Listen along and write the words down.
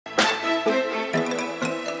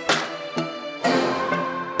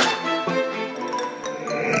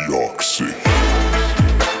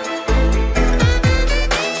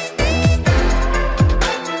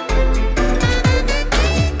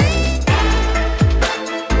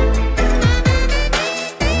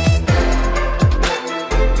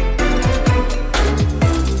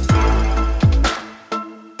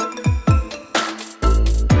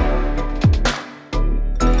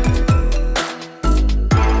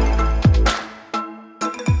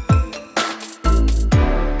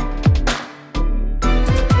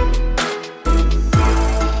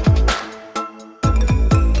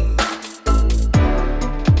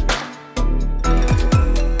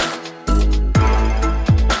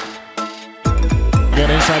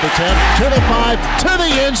inside the 10, to the 5, to the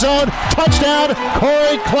end zone. Touchdown,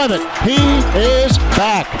 Corey Clement. He is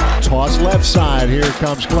back. Toss left side. Here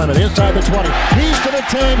comes Clement inside the 20. He's to the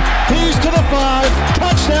 10. He's to the 5.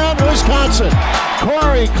 Touchdown, Wisconsin.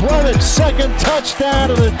 Corey Clement, second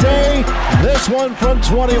touchdown of the day. This one from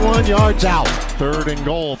 21 yards out. 3rd and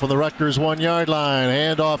goal from the Rutgers 1-yard line.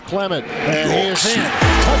 Hand off Clement, and he is in.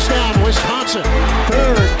 Touchdown, Wisconsin.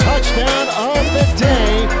 3rd touchdown of the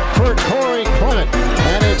day for Corey Clement,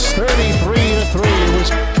 and it's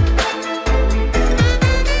 33-3.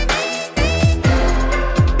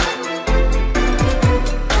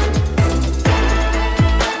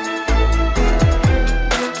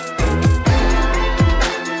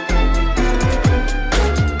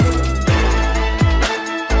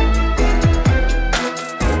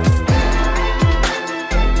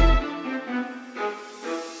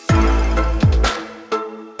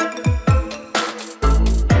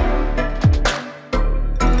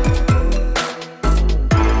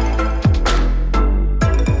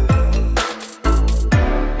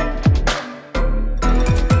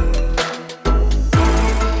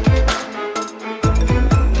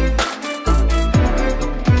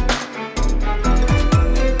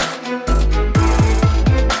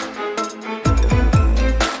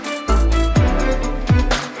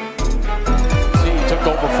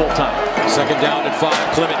 Second down and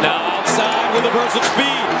 5. Clement now outside with a burst of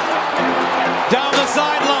speed. Down the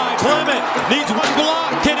sideline. Clement needs one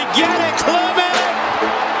block. Can he get it? Clement!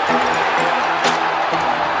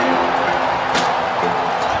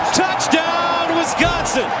 Touchdown,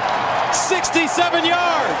 Wisconsin! 67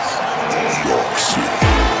 yards.